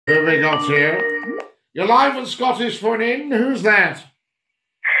Who we got here? You're live on Scottish Phone In. Who's that?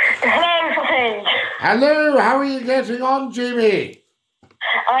 Hello, Sausage. Hello, how are you getting on, Jamie?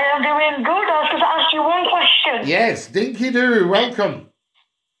 I am doing good. I was going to ask you one question. Yes, dinky-doo, welcome.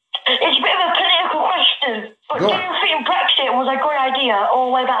 It's a bit of a political question, but Go do on. you think Brexit was a good idea all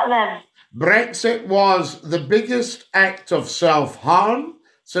the way back then? Brexit was the biggest act of self-harm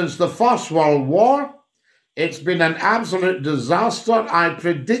since the First World War. It's been an absolute disaster. I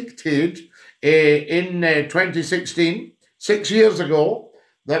predicted in 2016, 6 years ago,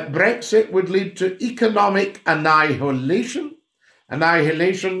 that Brexit would lead to economic annihilation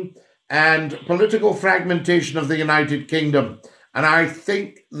and political fragmentation of the United Kingdom. And I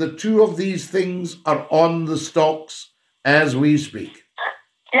think the two of these things are on the stocks as we speak.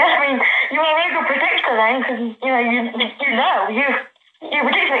 Yes, I mean, you're a very good predictor then, because, you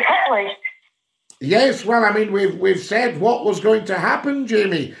predicted it correctly. Yes, well, I mean, we've said what was going to happen,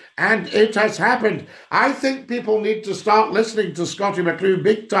 Jamie, and it has happened. I think people need to start listening to Scottie McClue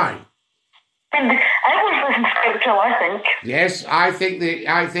big time. And everyone's listening to it, I think. Yes, I think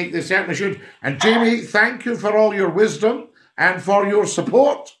they certainly should. And Jamie, thank you for all your wisdom and for your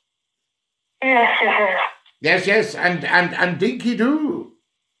support. Yes. Yes, and dinky do.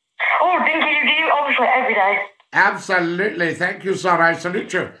 Oh, dinky do, obviously, every day. Absolutely. Thank you, sir. I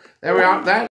salute you. There we are. That